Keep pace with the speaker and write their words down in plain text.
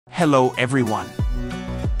Hello everyone.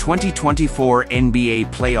 2024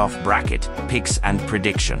 NBA Playoff Bracket Picks and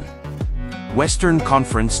Prediction. Western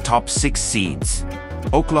Conference Top 6 Seeds.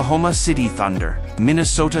 Oklahoma City Thunder,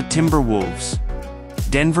 Minnesota Timberwolves,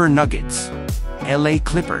 Denver Nuggets, LA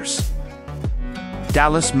Clippers,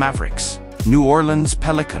 Dallas Mavericks, New Orleans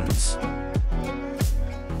Pelicans.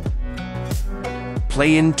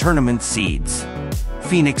 Play-in tournament seeds.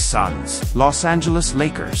 Phoenix Suns, Los Angeles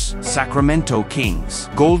Lakers, Sacramento Kings,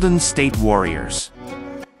 Golden State Warriors.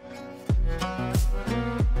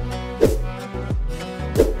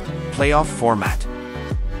 Playoff format.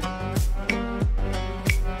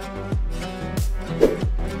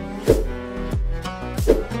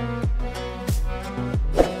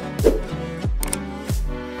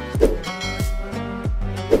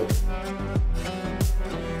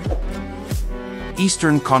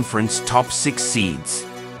 Eastern Conference Top 6 Seeds.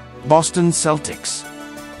 Boston Celtics,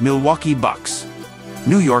 Milwaukee Bucks,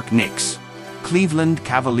 New York Knicks, Cleveland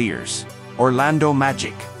Cavaliers, Orlando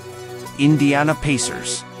Magic, Indiana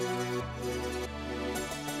Pacers.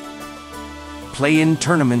 Play-in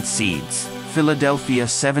tournament seeds. Philadelphia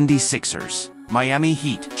 76ers, Miami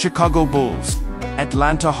Heat, Chicago Bulls,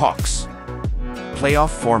 Atlanta Hawks. Playoff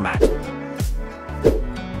format.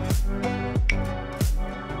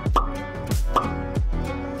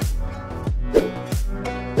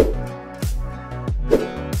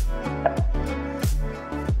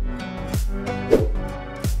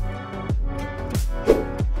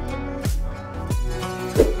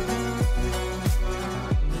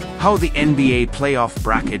 How the NBA playoff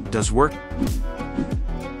bracket does work.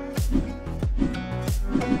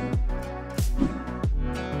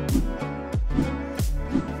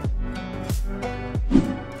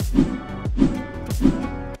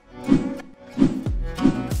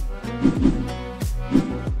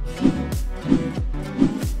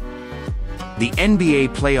 The NBA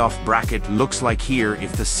playoff bracket looks like here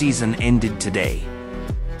if the season ended today.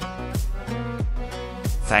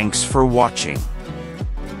 Thanks for watching.